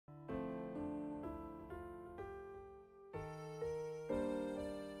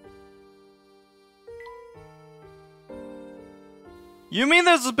You mean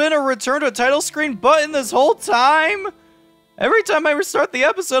there's been a return to title screen button this whole time? Every time I restart the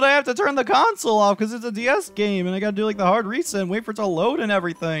episode, I have to turn the console off because it's a DS game and I gotta do like the hard reset and wait for it to load and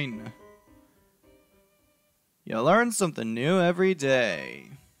everything. You learn something new every day.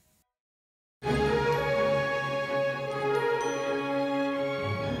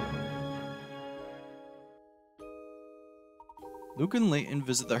 Luke and Layton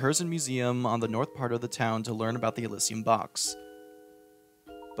visit the Herzen Museum on the north part of the town to learn about the Elysium Box.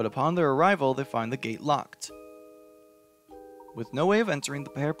 But upon their arrival, they find the gate locked. With no way of entering, the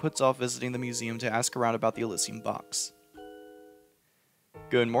pair puts off visiting the museum to ask around about the Elysium Box.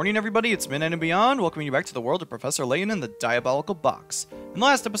 Good morning, everybody. It's Midnight and Beyond, welcoming you back to the world of Professor Layton and the Diabolical Box. In the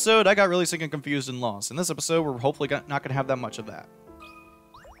last episode, I got really sick and confused and lost. In this episode, we're hopefully not going to have that much of that.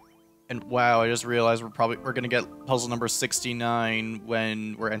 And wow, I just realized we're going to get puzzle number 69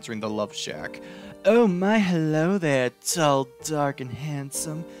 when we're entering the Love Shack. Oh my, hello there, tall, dark, and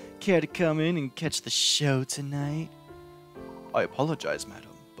handsome. Care to come in and catch the show tonight? I apologize,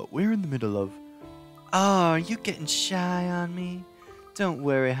 madam, but we're in the middle of... Oh, are you getting shy on me? Don't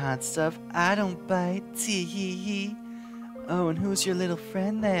worry, hot stuff, I don't bite, tee-hee-hee. Oh, and who's your little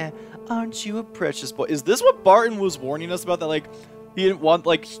friend there? Aren't you a precious boy? Is this what Barton was warning us about, that, like, he didn't want,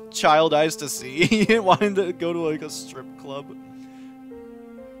 like, child eyes to see? He didn't want him to go to, like, a strip club?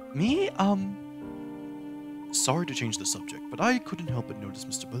 Me? Sorry to change the subject, but I couldn't help but notice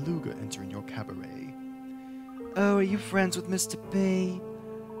Mr. Beluga entering your cabaret. Oh, are you friends with Mr. B?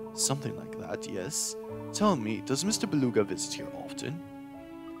 Something like that, yes. Tell me, does Mr. Beluga visit here often?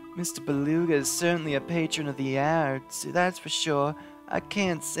 Mr. Beluga is certainly a patron of the arts, that's for sure. I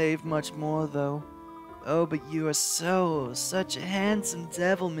can't save much more, though. Oh, but you are such a handsome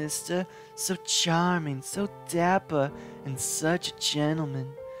devil, mister. So charming, so dapper, and such a gentleman.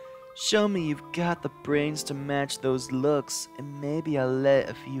 Show me you've got the brains to match those looks, and maybe I'll let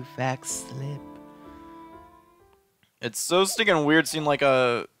a few facts slip. It's so stinking weird seeing like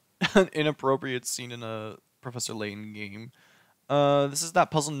an inappropriate scene in a Professor Layton game. This is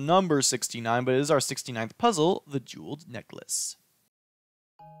not puzzle number 69, but it is our 69th puzzle, the Jeweled Necklace.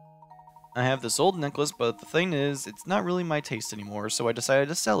 I have this old necklace, but the thing is, it's not really my taste anymore, so I decided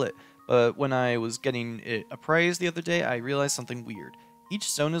to sell it. But when I was getting it appraised the other day, I realized something weird. Each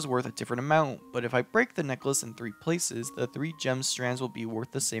stone is worth a different amount, but if I break the necklace in 3 places, the 3 gem strands will be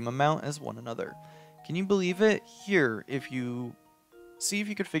worth the same amount as one another. Can you believe it? Here, see if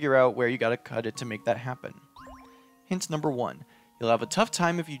you could figure out where you gotta cut it to make that happen. Hint number 1. You'll have a tough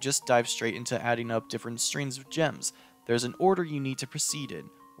time if you just dive straight into adding up different strings of gems. There's an order you need to proceed in.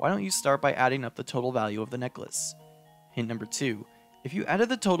 Why don't you start by adding up the total value of the necklace? Hint number 2. If you added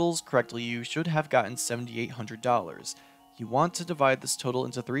the totals correctly, you should have gotten $7,800. You want to divide this total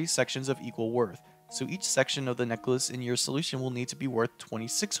into 3 sections of equal worth, so each section of the necklace in your solution will need to be worth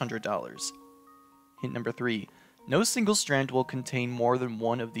 $2,600. Hint number 3. No single strand will contain more than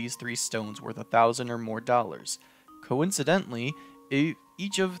one of these 3 stones worth $1,000 or more dollars. Coincidentally,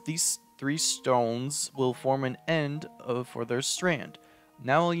 each of these 3 stones will form an end for their strand.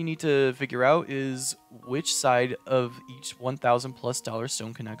 Now all you need to figure out is which side of each $1,000+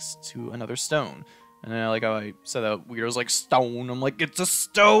 stone connects to another stone. And then I like how I said that weird, I was like, stone. I'm like, it's a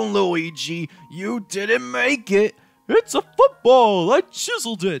stone, Luigi. You didn't make it. It's a football. I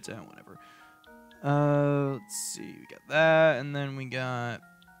chiseled it. Whatever. Let's see. We got that, and then we got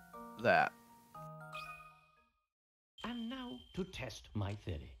that. And now to test my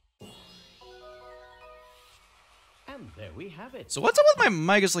theory. And there we have it. So what's up with my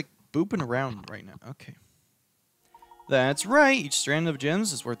mic is like booping around right now? Okay. That's right. Each strand of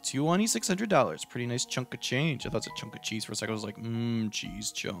gems is worth $2,600. Pretty nice chunk of change. I thought it was a chunk of cheese for a second. I was like,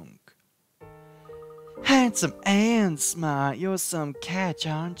 cheese chunk. Handsome and smart. You're some catch,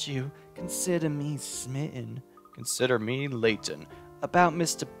 aren't you? Consider me smitten. Consider me Layton. About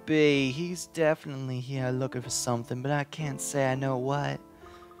Mr. B, he's definitely here looking for something, but I can't say I know what.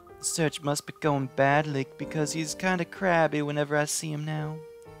 The search must be going badly because he's kinda crabby whenever I see him now.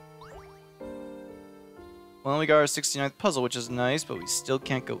 Well, we got our 69th puzzle, which is nice, but we still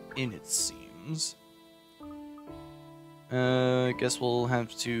can't go in, it seems. I guess we'll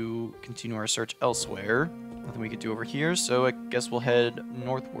have to continue our search elsewhere. Nothing we could do over here, so I guess we'll head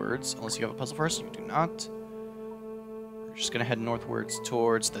northwards, unless you have a puzzle for us. You do not. We're just gonna head northwards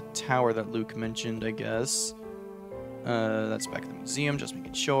towards the tower that Luke mentioned, I guess. That's back at the museum, just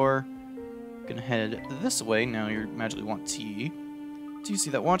making sure. Gonna head this way, now you magically want tea. Do you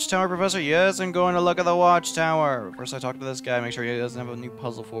see that watchtower, Professor? Yes, I'm going to look at the watchtower. First I talk to this guy, make sure he doesn't have a new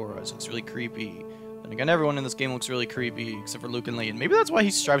puzzle for us. Looks really creepy. Then again, everyone in this game looks really creepy, except for Luke and Layton. Maybe that's why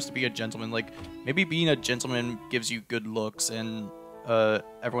he strives to be a gentleman. Like, maybe being a gentleman gives you good looks, and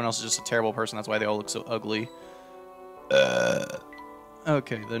everyone else is just a terrible person. That's why they all look so ugly.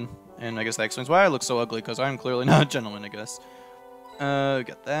 Okay, then. And I guess that explains why I look so ugly, because I'm clearly not a gentleman, I guess. We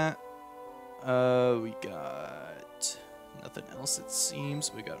got that. We got nothing else, it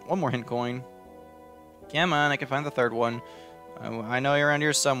seems. We got one more hint coin. Come on, I can find the third one. I know you're around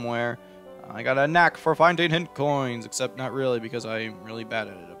here somewhere. I got a knack for finding hint coins, except not really, because I'm really bad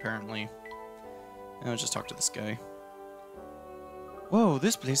at it, apparently. Now let's just talk to this guy. Whoa,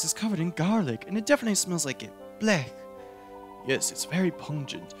 this place is covered in garlic, and it definitely smells like it. Blech. Yes, it's very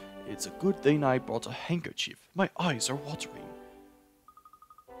pungent. It's a good thing I brought a handkerchief. My eyes are watering.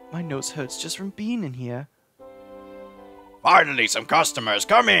 My nose hurts just from being in here. Finally, some customers.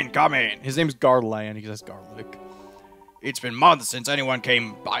 Come in, come in. His name's Garland, and he says garlic. It's been months since anyone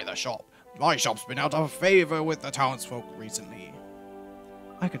came by the shop. My shop's been out of favor with the townsfolk recently.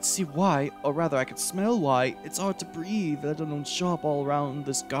 I could see why, or rather I could smell why. It's hard to breathe, let alone shop all around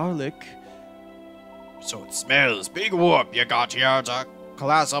this garlic. So it smells. Big whoop you got here to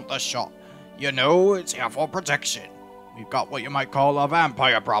class up the shop. You know, it's here for protection. We've got what you might call a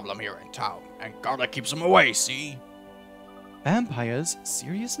vampire problem here in town, and garlic keeps them away, see? Vampires?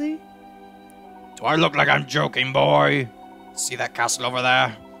 Seriously? Do I look like I'm joking, boy? See that castle over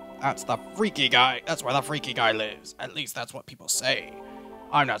there? That's the freaky guy. That's where the freaky guy lives. At least that's what people say.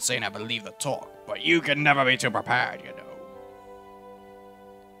 I'm not saying I believe the talk, but you can never be too prepared, you know.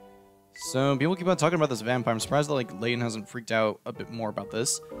 So, people keep on talking about this vampire. I'm surprised that, like, Layton hasn't freaked out a bit more about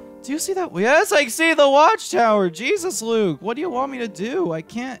this. Do you see that? Yes, I see the watchtower! Jesus, Luke! What do you want me to do? I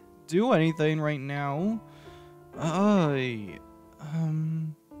can't do anything right now.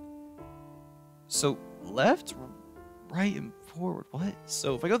 So, left, right, and forward. What?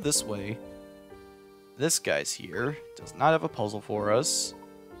 So, if I go this way, this guy's here. Does not have a puzzle for us.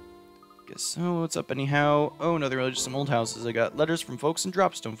 Guess so. What's up, anyhow? Oh, no, they're really just some old houses. I got letters from folks in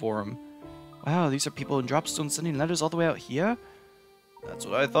Dropstone for them. Wow, these are people in Dropstone sending letters all the way out here? That's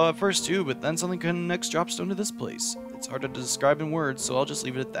what I thought at first, too, but then something connects Dropstone to this place. It's hard to describe in words, so I'll just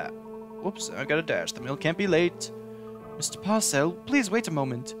leave it at that. Whoops, I gotta dash. The mail can't be late. Mr. Parcell, please wait a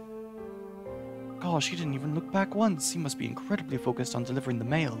moment. Gosh, he didn't even look back once. He must be incredibly focused on delivering the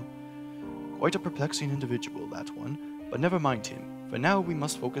mail. Quite a perplexing individual, that one. But never mind him. For now, we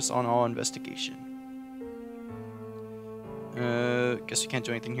must focus on our investigation. Guess we can't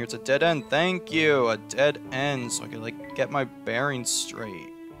do anything here. It's a dead end. Thank you! A dead end, so I can, like, get my bearings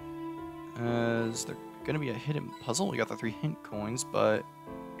straight. Is there gonna be a hidden puzzle? We got the 3 hint coins, but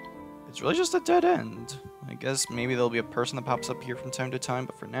it's really just a dead end. I guess maybe there'll be a person that pops up here from time to time,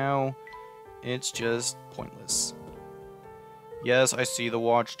 but for now, it's just pointless. Yes, I see the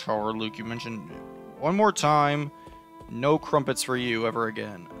watchtower, Luke. You mentioned it one more time. No crumpets for you ever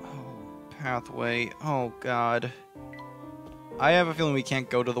again. Oh, pathway. Oh, God. I have a feeling we can't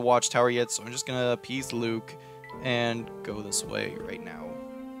go to the watchtower yet, so I'm just gonna appease Luke and go this way right now.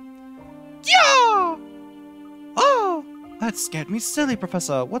 Yeah! Oh! That scared me silly,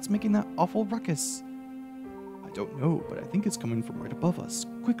 Professor. What's making that awful ruckus? I don't know, but I think it's coming from right above us.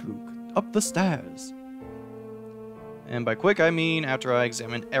 Quick, Luke. Up the stairs. And by quick, I mean after I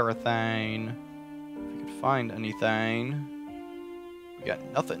examine everything. If we could find anything. We got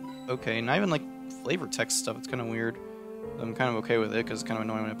nothing. Okay, not even like flavor text stuff. It's kind of weird. I'm kind of okay with it because it's kind of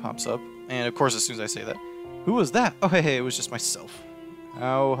annoying when it pops up. And of course, as soon as I say that, who was that? Oh, hey, it was just myself.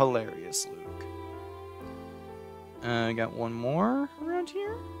 How hilarious, Luke. I got one more around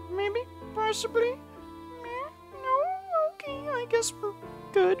here? Maybe? Possibly? No? Okay, I guess we're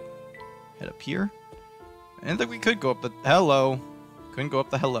good. Head up here. I didn't think we could go up the... Hello. Couldn't go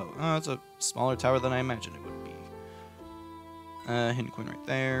up the hello. Oh, it's a smaller tower than I imagined it would be. Hidden coin right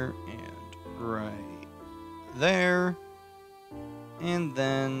there. And right there. And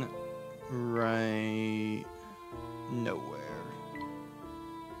then right nowhere.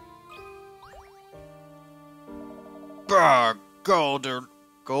 Bah,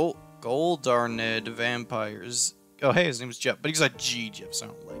 Goldarned vampires. Oh, hey, his name's Jeff, but he's a G Jeff, so I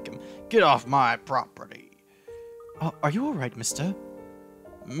don't like him. get off my property. Are you alright, mister?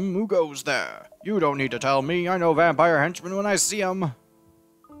 Who goes there? You don't need to tell me. I know vampire henchmen when I see them.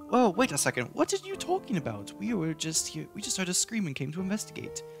 Whoa, wait a second. What are you talking about? We were just here. We just heard a scream and came to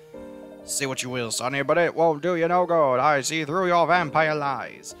investigate. Say what you will, Sonny, but it won't do you no good. I see through your vampire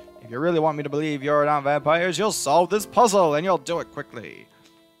lies. If you really want me to believe you're not vampires, you'll solve this puzzle, and you'll do it quickly.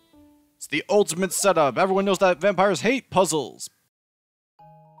 It's the ultimate setup. Everyone knows that vampires hate puzzles.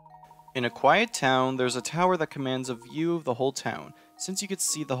 In a quiet town, there's a tower that commands a view of the whole town. Since you could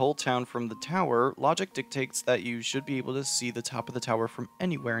see the whole town from the tower, logic dictates that you should be able to see the top of the tower from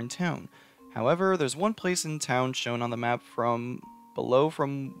anywhere in town. However, there's one place in town shown on the map from below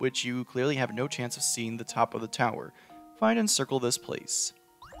from which you clearly have no chance of seeing the top of the tower. Find and circle this place.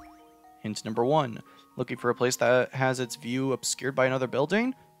 Hint number 1. Looking for a place that has its view obscured by another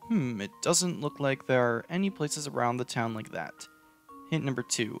building? It doesn't look like there are any places around the town like that. Hint number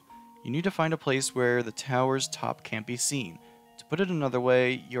 2. You need to find a place where the tower's top can't be seen. To put it another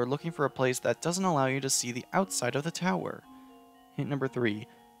way, you're looking for a place that doesn't allow you to see the outside of the tower. Hint number 3.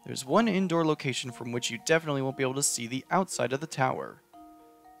 There's one indoor location from which you definitely won't be able to see the outside of the tower.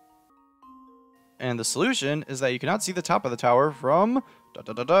 And the solution is that you cannot see the top of the tower from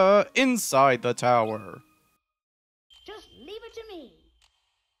inside the tower. Just leave it to me.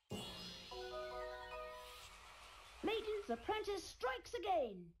 Layton's apprentice strikes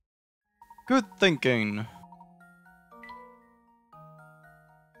again. Good thinking.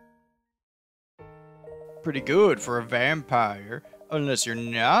 Pretty good for a vampire, unless you're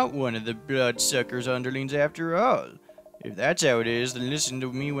not one of the bloodsuckers' underlings after all. If that's how it is, then listen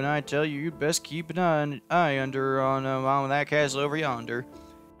to me when I tell you you'd best keep an eye under on that castle over yonder.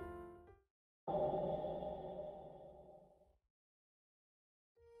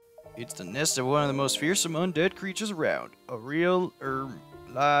 It's the nest of one of the most fearsome undead creatures around. A real,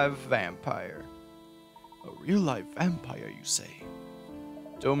 live vampire. A real live vampire, you say?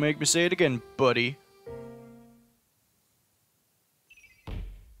 Don't make me say it again, buddy.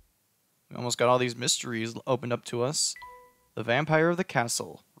 We almost got all these mysteries opened up to us. The Vampire of the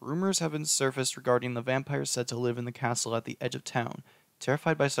Castle. Rumors have been surfaced regarding the vampire said to live in the castle at the edge of town.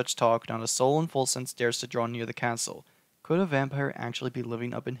 Terrified by such talk, not a soul in full sense dares to draw near the castle. Could a vampire actually be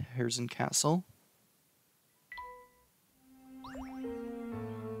living up in Herzen Castle?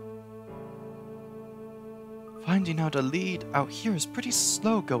 Finding out a lead out here is pretty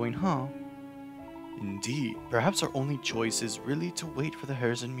slow going, huh? Indeed. Perhaps our only choice is really to wait for the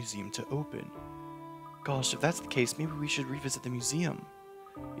Herzen Museum to open. Gosh, if that's the case, maybe we should revisit the museum.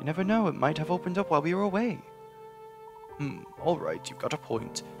 You never know, it might have opened up while we were away. Alright, you've got a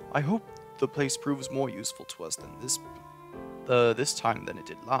point. I hope the place proves more useful to us than this time than it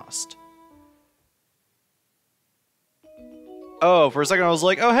did last. Oh, for a second I was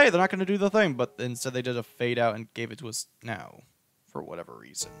like, oh hey, they're not going to do the thing, but instead they did a fade out and gave it to us now, for whatever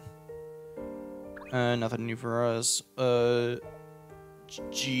reason. Nothing new for us.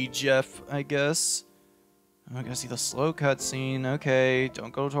 Jeff, I guess. I gotta see the slow cutscene. Okay,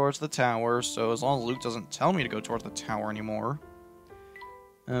 don't go towards the tower, so as long as Luke doesn't tell me to go towards the tower anymore,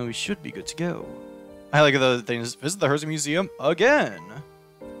 we should be good to go. I like the thing is, visit the Herzen Museum again!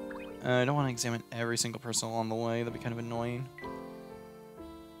 I don't want to examine every single person along the way, that'd be kind of annoying.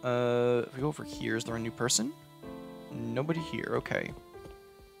 If we go over here, is there a new person? Nobody here, okay.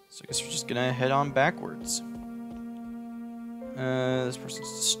 So I guess we're just gonna head on backwards. This person's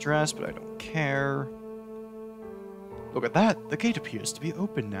distressed, but I don't care. Look at that! The gate appears to be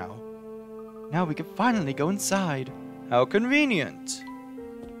open now. Now we can finally go inside. How convenient!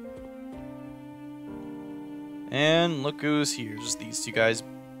 And look who's here. Just these two guys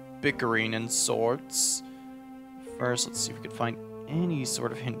bickering in sorts. First, let's see if we can find any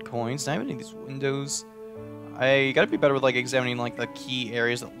sort of hint coins. Not even these windows. I gotta be better with like examining like the key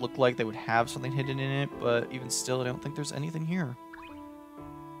areas that look like they would have something hidden in it, but even still, I don't think there's anything here.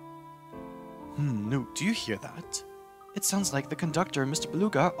 Luke, do you hear that? It sounds like the conductor and Mr.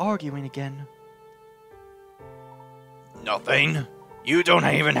 Beluga are arguing again. Nothing. You don't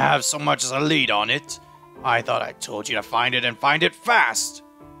even have so much as a lead on it. I thought I told you to find it and find it fast.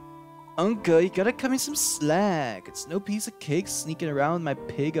 Uncle, you gotta cut me some slack. It's no piece of cake sneaking around with my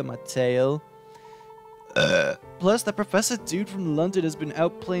pig on my tail. Plus, that professor dude from London has been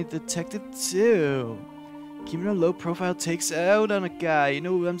out playing detective too. Keeping a low profile takes out on a guy, you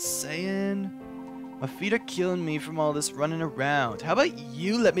know what I'm saying? My feet are killing me from all this running around. How about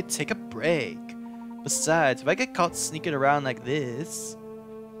you let me take a break? Besides, if I get caught sneaking around like this...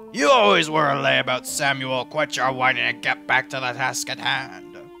 You always were a layabout, Samuel. Quit your whining and get back to the task at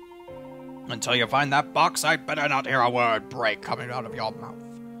hand. Until you find that box, I'd better not hear a word break coming out of your mouth.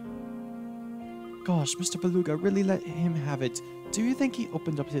 Gosh, Mr. Beluga, really let him have it. Do you think he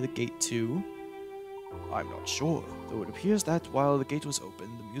opened up to the gate too? I'm not sure, though it appears that while the gate was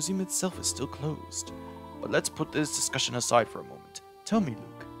open, the museum itself is still closed. But let's put this discussion aside for a moment. Tell me,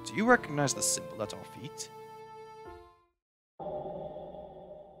 Luke, do you recognize the symbol at our feet?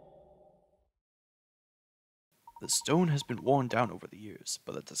 The stone has been worn down over the years,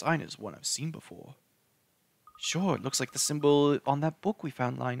 but the design is one I've seen before. Sure, it looks like the symbol on that book we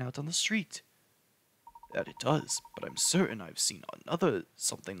found lying out on the street. That it does, but I'm certain I've seen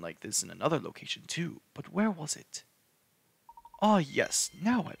something like this in another location too. But where was it? Ah, yes,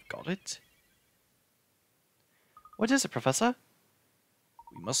 now I've got it. What is it, Professor?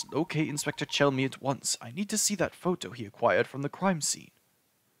 We must locate Inspector Chelmy at once. I need to see that photo he acquired from the crime scene.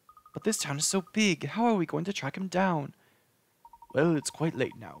 But this town is so big, how are we going to track him down? Well, it's quite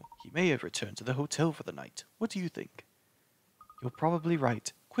late now. He may have returned to the hotel for the night. What do you think? You're probably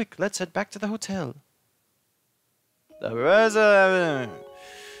right. Quick, let's head back to the hotel. And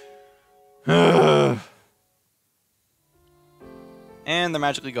they're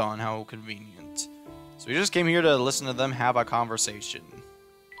magically gone. How convenient. So we just came here to listen to them have a conversation.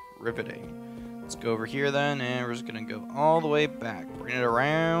 Riveting. Let's go over here then, and we're just gonna go all the way back. Bring it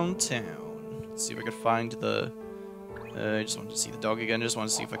around town. Let's see if I could find the... I just wanted to see the dog again. I just wanted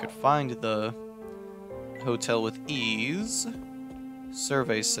to see if I could find the hotel with ease.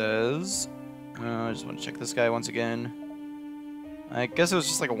 Survey says... I just want to check this guy once again. I guess it was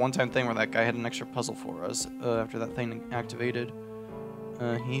just like a one-time thing where that guy had an extra puzzle for us after that thing activated.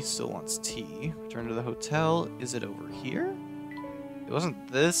 He still wants tea. Return to the hotel. Is it over here? It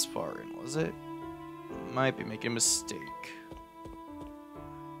wasn't this far in, was it? Might be making a mistake.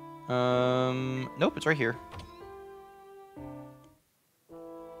 Nope, it's right here.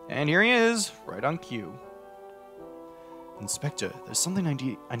 And here he is, right on cue. Inspector, there's something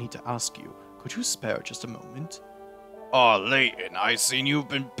I need to ask you. Could you spare just a moment? Oh, Layton, I seen you've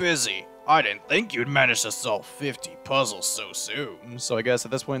been busy. I didn't think you'd manage to solve 50 puzzles so soon. So I guess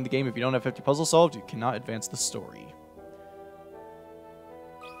at this point in the game, if you don't have 50 puzzles solved, you cannot advance the story.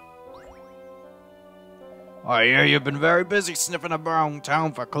 I hear you've been very busy sniffing around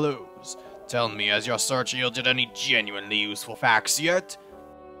town for clues. Tell me, has your search yielded any genuinely useful facts yet?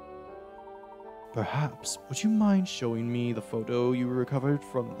 Perhaps. Would you mind showing me the photo you recovered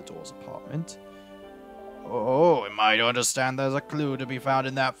from the door's apartment? Oh, am I to understand there's a clue to be found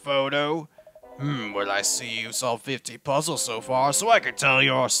in that photo? Well, I see you solved 50 puzzles so far, so I can tell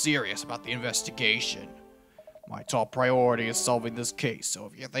you're serious about the investigation. My top priority is solving this case, so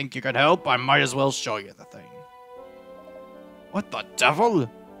if you think you can help, I might as well show you the thing. What the devil?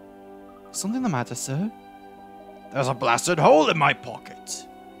 Something the matter, sir? There's a blasted hole in my pocket.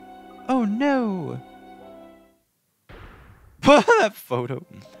 Oh no! That photo.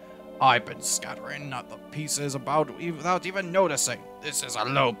 I've been scattering not the pieces about without even noticing. This is a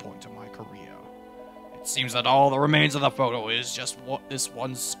low point in my career. It seems that all the remains of the photo is just this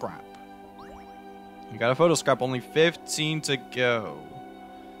one scrap. You got a photo scrap, only 15 to go.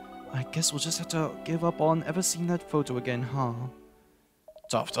 I guess we'll just have to give up on ever seeing that photo again, huh?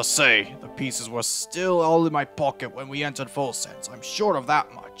 Tough to say. The pieces were still all in my pocket when we entered Full Sense. I'm sure of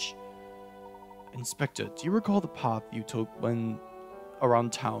that much. Inspector, do you recall the path you took when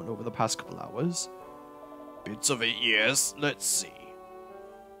around town over the past couple hours? Bits of it, yes. Let's see.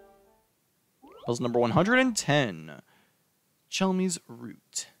 Puzzle number 110. Chelmy's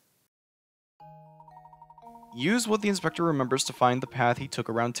route. Use what the inspector remembers to find the path he took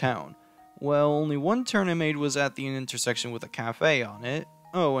around town. Well, only one turn I made was at the intersection with a cafe on it.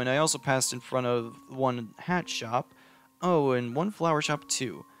 Oh, and I also passed in front of one hat shop. Oh, and one flower shop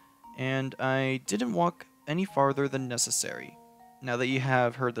too. And I didn't walk any farther than necessary. Now that you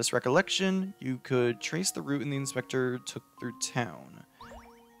have heard this recollection, you could trace the route the inspector took through town.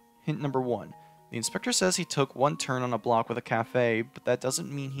 Hint number 1. The inspector says he took one turn on a block with a cafe, but that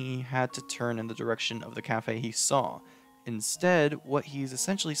doesn't mean he had to turn in the direction of the cafe he saw. Instead, what he's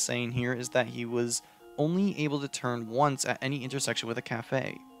essentially saying here is that he was only able to turn once at any intersection with a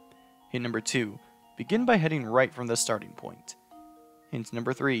cafe. Hint number 2. Begin by heading right from the starting point. Hint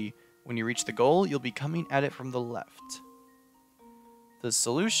number 3. When you reach the goal, you'll be coming at it from the left. The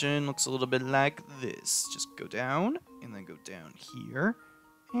solution looks a little bit like this. Just go down, and then go down here,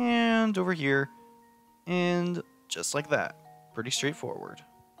 and over here, and just like that. Pretty straightforward.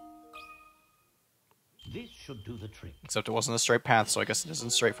 This should do the trick. Except it wasn't a straight path, so I guess it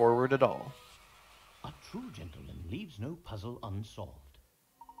isn't straightforward at all. A true gentleman leaves no puzzle unsolved.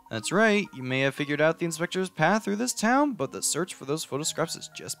 That's right, you may have figured out the inspector's path through this town, but the search for those photo scraps is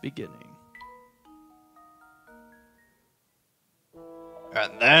just beginning.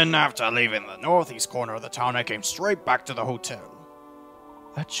 And then, after leaving the northeast corner of the town, I came straight back to the hotel.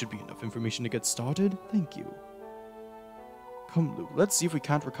 That should be enough information to get started. Thank you. Come, Luke, let's see if we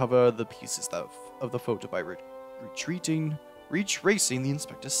can't recover the pieces of the photo by retracing the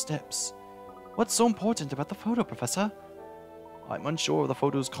inspector's steps. What's so important about the photo, Professor? I'm unsure of the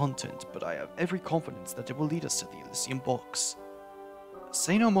photo's content, but I have every confidence that it will lead us to the Elysium box.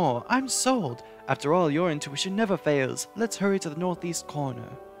 Say no more. I'm sold. After all, your intuition never fails. Let's hurry to the northeast corner.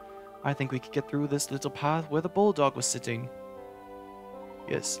 I think we could get through this little path where the bulldog was sitting.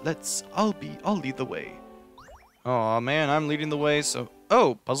 Yes, let's. I'll lead the way. Aw, man, I'm leading the way, so...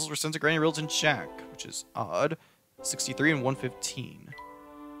 Oh, puzzles were sent to Granny Riddleton's shack, which is odd. 63 and 115.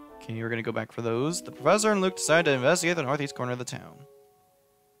 Okay, we're gonna go back for those. The professor and Luke decide to investigate the northeast corner of the town.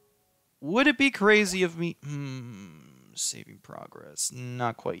 Would it be crazy of me... saving progress.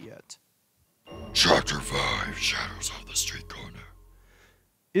 Not quite yet. Chapter 5, Shadows of the Street Corner.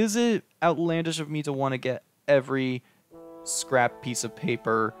 Is it outlandish of me to want to get every scrap piece of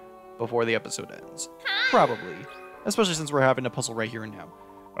paper before the episode ends? Probably. Especially since we're having a puzzle right here and now.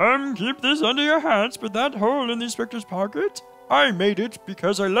 Keep this under your hats, but that hole in the inspector's pocket? I made it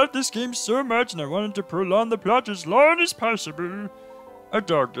because I love this game so much and I wanted to prolong the plot as long as possible. A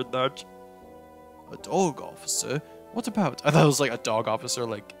dog did that. A dog officer? What about? I thought it was like a dog officer,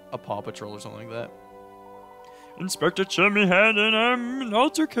 like a Paw Patrol or something like that. Inspector Chummy had an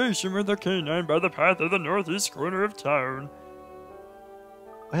altercation with a canine by the path of the northeast corner of town.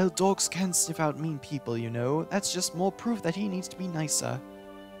 Well, dogs can sniff out mean people, you know. That's just more proof that he needs to be nicer.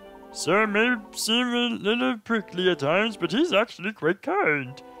 Sir may seem a little prickly at times, but he's actually quite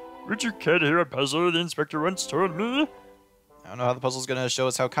kind. Would you care to hear a puzzle the inspector once told me? I don't know how the puzzle's gonna show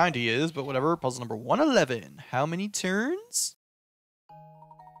us how kind he is, but whatever. Puzzle number 111. How many turns?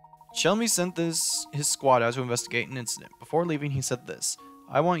 Chelmy sent his squad out to investigate an incident. Before leaving, he said this.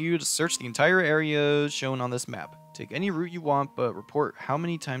 I want you to search the entire area shown on this map. Take any route you want, but report how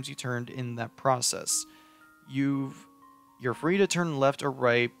many times you turned in that process. You're free to turn left or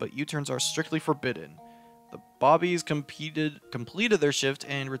right, but U-turns are strictly forbidden. The Bobbies completed their shift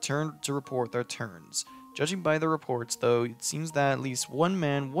and returned to report their turns. Judging by the reports, though, it seems that at least one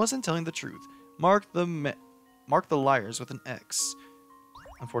man wasn't telling the truth. Mark the liars with an X.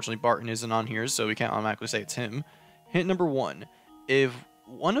 Unfortunately, Barton isn't on here, so we can't automatically say it's him. Hint number 1. If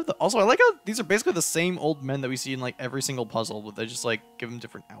one of the... Also, I like how these are basically the same old men that we see in, like, every single puzzle, but they just, like, give them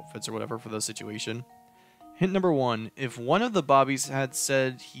different outfits or whatever for the situation. Hint number 1. If one of the Bobbies had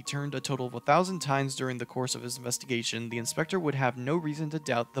said he turned a total of 1,000 times during the course of his investigation, the inspector would have no reason to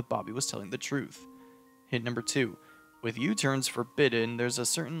doubt the Bobby was telling the truth. Hint number 2. With U-turns forbidden, there's a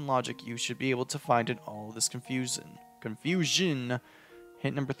certain logic you should be able to find in all of this confusion.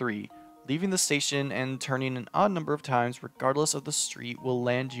 Hint number 3. Leaving the station and turning an odd number of times regardless of the street will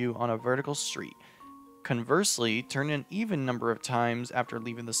land you on a vertical street. Conversely, turn an even number of times after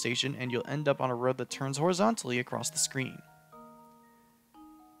leaving the station and you'll end up on a road that turns horizontally across the screen.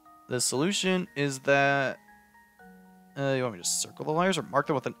 The solution is that... you want me to circle the liars or mark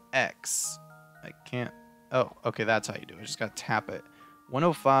them with an X? I can't... Oh, okay, that's how you do it. I just gotta tap it.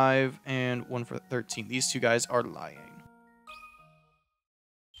 105 and 1 for 13. These two guys are lying.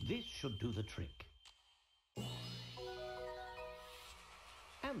 This should do the trick.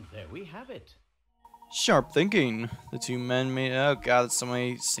 And there we have it. Sharp thinking. The two men made... Oh god, that's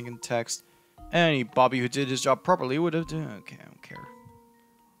somebody singing text. Any Bobby who did his job properly would have done... Okay, I don't care.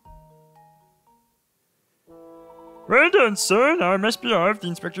 Well done, sir. Now I must be off. The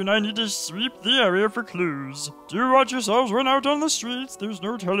inspector and I need to sweep the area for clues. Do watch yourselves run out on the streets. There's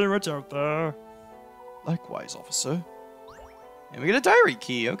no telling what's out there. Likewise, officer. And we get a diary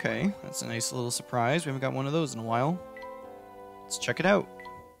key. Okay, that's a nice little surprise. We haven't got one of those in a while. Let's check it out.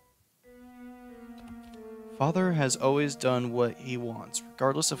 Father has always done what he wants,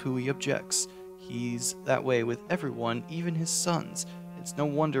 regardless of who he objects. He's that way with everyone, even his sons. It's no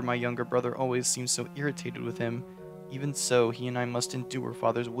wonder my younger brother always seems so irritated with him. Even so, he and I must endure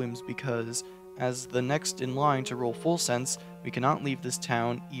Father's whims because, as the next in line to rule Full Sense, we cannot leave this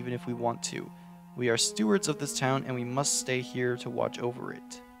town even if we want to. We are stewards of this town and we must stay here to watch over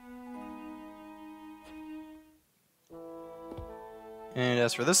it. And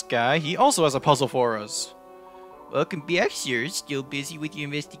as for this guy, he also has a puzzle for us. Welcome back, sir. Still busy with your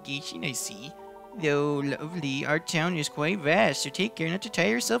investigation, I see. Though lovely, our town is quite vast, so take care not to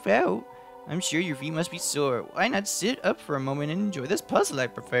tire yourself out. I'm sure your feet must be sore. Why not sit up for a moment and enjoy this puzzle I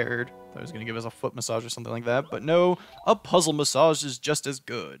prepared? Thought he was going to give us a foot massage or something like that, but no, a puzzle massage is just as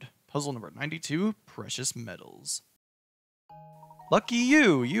good. Puzzle number 92, Precious Metals. Lucky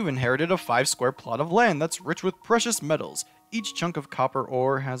you! You've inherited a 5-square plot of land that's rich with precious metals. Each chunk of copper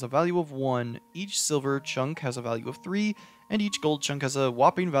ore has a value of 1, each silver chunk has a value of 3, and each gold chunk has a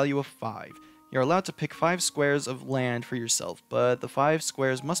whopping value of 5. You're allowed to pick 5 squares of land for yourself, but the 5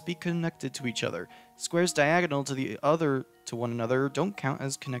 squares must be connected to each other. Squares diagonal to one another don't count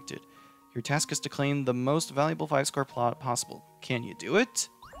as connected. Your task is to claim the most valuable 5-square plot possible. Can you do it?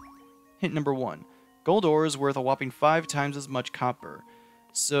 Hint number 1. Gold ore is worth a whopping 5 times as much copper.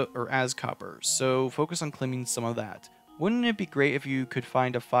 As copper, so focus on claiming some of that. Wouldn't it be great if you could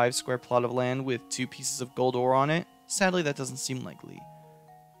find a 5-square plot of land with 2 pieces of gold ore on it? Sadly, that doesn't seem likely.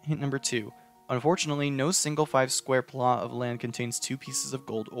 Hint number 2. Unfortunately, no single 5-square plot of land contains 2 pieces of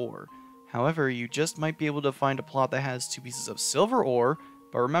gold ore. However, you just might be able to find a plot that has 2 pieces of silver ore,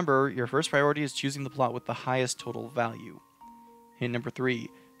 But remember, your first priority is choosing the plot with the highest total value. Hint number 3.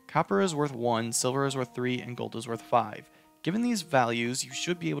 Copper is worth 1, silver is worth 3, and gold is worth 5. Given these values, you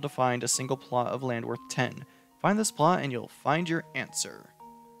should be able to find a single plot of land worth 10. Find this plot and you'll find your answer.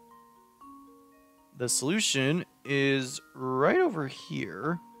 The solution is right over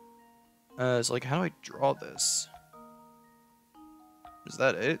here. So like, how do I draw this? Is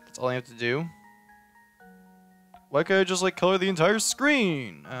that it? That's all I have to do? Why can't I just like color the entire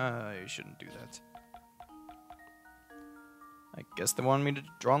screen? I shouldn't do that. I guess they wanted me to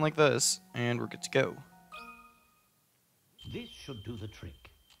draw like this, and we're good to go. This should do the trick.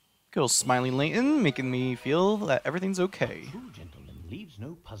 Good old smiling Layton, making me feel that everything's okay. A true gentleman leaves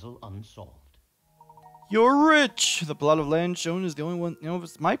no puzzle unsolved. You're rich! The plot of land shown is the only one. You know, if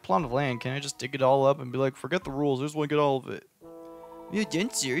it's my plot of land, can I just dig it all up and be like, forget the rules, I just want to get all of it? Well done,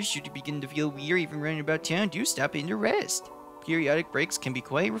 sir. Should you begin to feel weary even running about town, do stop in to rest. Periodic breaks can be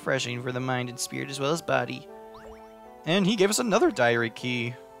quite refreshing for the mind and spirit as well as body. And he gave us another diary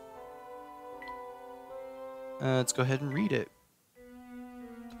key. Let's go ahead and read it.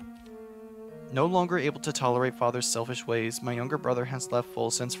 No longer able to tolerate Father's selfish ways, my younger brother has left Full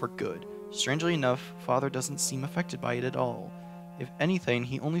Sense for good. Strangely enough, Father doesn't seem affected by it at all. If anything,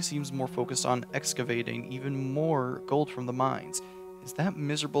 he only seems more focused on excavating even more gold from the mines. Is that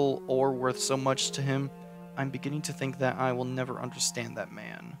miserable ore worth so much to him? I'm beginning to think that I will never understand that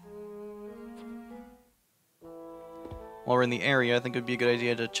man. While we're in the area, I think it would be a good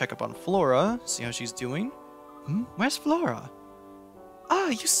idea to check up on Flora, see how she's doing. Where's Flora? Ah,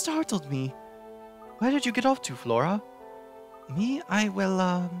 you startled me. Where did you get off to, Flora? Me?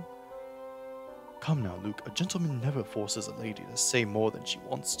 Come now, Luke. A gentleman never forces a lady to say more than she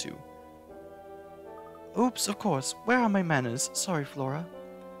wants to. Oops, of course. Where are my manners? Sorry, Flora.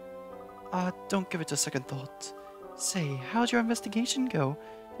 Don't give it a second thought. Say, how'd your investigation go?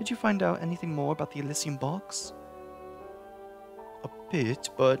 Did you find out anything more about the Elysium box? A bit,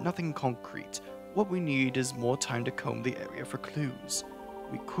 but nothing concrete. What we need is more time to comb the area for clues.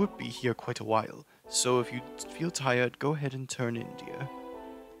 We could be here quite a while, so if you feel tired, go ahead and turn in, dear.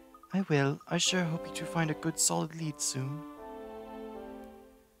 I will. I sure hope you two find a good solid lead soon.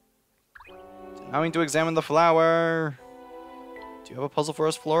 So now we need to examine the flower. Do you have a puzzle for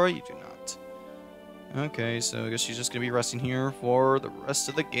us, Flora? You do not. Okay, so I guess she's just going to be resting here for the rest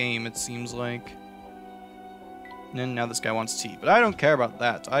of the game, it seems like. And now this guy wants tea, but I don't care about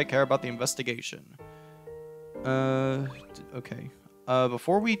that. I care about the investigation. Okay.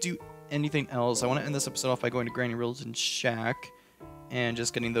 Before we do anything else, I want to end this episode off by going to Granny Riddleton's shack and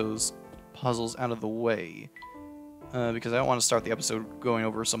just getting those puzzles out of the way. Because I don't want to start the episode going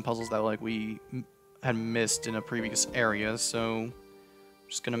over some puzzles that like we had missed in a previous area, so I'm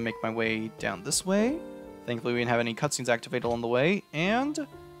just going to make my way down this way. Thankfully, we didn't have any cutscenes activated along the way, and...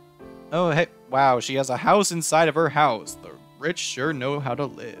 Oh, hey, wow, she has a house inside of her house. The rich sure know how to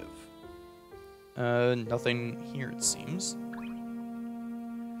live. Nothing here, it seems.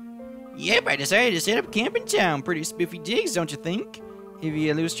 Yep, I decided to set up camp in town. Pretty spiffy digs, don't you think? If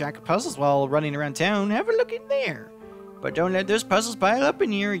you lose track of puzzles while running around town, have a look in there. But don't let those puzzles pile up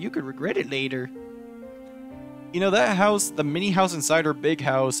in here, you could regret it later. You know, that house, the mini house inside her big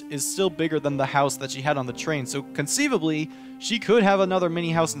house, is still bigger than the house that she had on the train, so conceivably, she could have another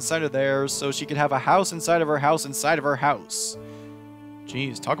mini house inside of there, so she could have a house inside of her house inside of her house.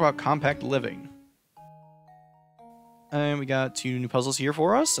 Jeez, talk about compact living. And we got 2 new puzzles here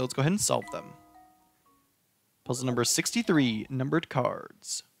for us, so let's go ahead and solve them. Puzzle number 63, numbered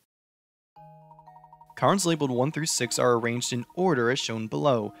cards. Cards labeled 1 through 6 are arranged in order as shown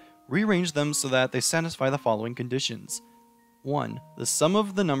below. Rearrange them so that they satisfy the following conditions. 1. The sum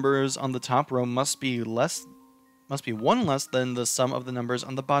of the numbers on the top row must be 1 less than the sum of the numbers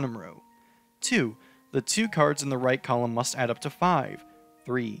on the bottom row. 2. The 2 cards in the right column must add up to 5.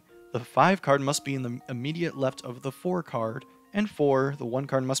 3. The 5 card must be in the immediate left of the 4 card. And 4. The 1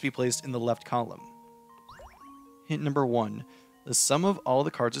 card must be placed in the left column. Hint number 1. The sum of all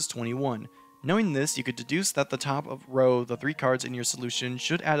the cards is 21. Knowing this, you could deduce that the top of row, the 3 cards in your solution,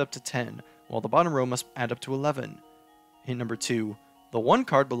 should add up to 10, while the bottom row must add up to 11. Hint number 2. The 1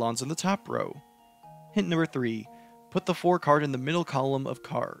 card belongs in the top row. Hint number 3. Put the 4 card in the middle column of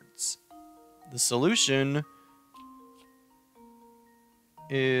cards. The solution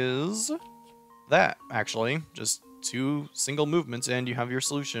is that, actually. Just 2 single movements and you have your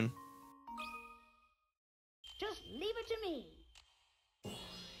solution. Just leave it to me.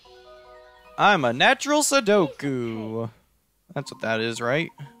 I'm a natural Sudoku. That's what that is, right?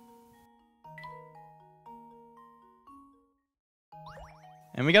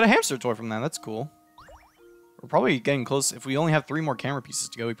 And we got a hamster toy from that. That's cool. We're probably getting close. If we only have 3 more camera pieces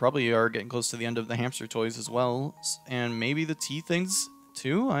to go, we probably are getting close to the end of the hamster toys as well. And maybe the tea things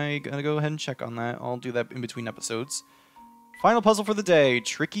too. I gotta go ahead and check on that. I'll do that in between episodes. Final puzzle for the day,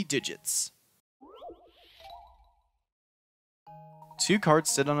 Tricky Digits. 2 cards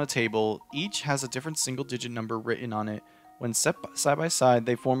sit on a table. Each has a different single-digit number written on it. When set side by side,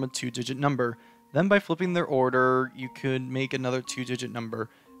 they form a 2-digit number. Then by flipping their order, you could make another 2-digit number.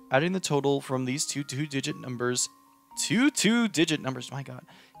 Adding the total from these 2-digit numbers, my god,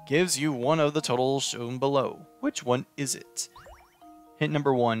 gives you one of the totals shown below. Which one is it? Hint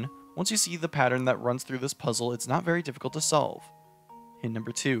number 1. Once you see the pattern that runs through this puzzle, it's not very difficult to solve. Hint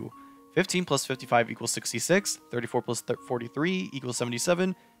number 2. 15 plus 55 equals 66, 34 plus 43 equals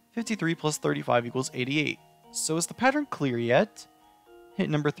 77, 53 plus 35 equals 88. So is the pattern clear yet? Hint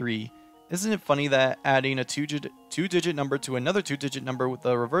number 3. Isn't it funny that adding a 2-digit number to another 2-digit number with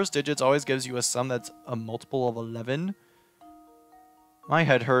the reverse digits always gives you a sum that's a multiple of 11? My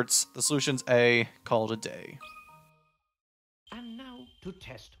head hurts. The solution's A. Call it a day. And now to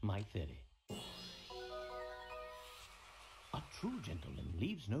test my theory. A true gentleman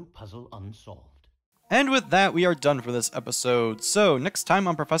leaves no puzzle unsolved. And with that, we are done for this episode. So, next time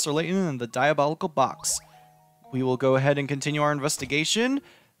on Professor Layton and the Diabolical Box, we will go ahead and continue our investigation,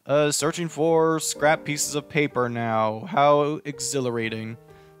 searching for scrap pieces of paper now. How exhilarating.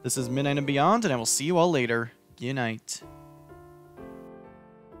 This is Midnight and Beyond, and I will see you all later. Good night.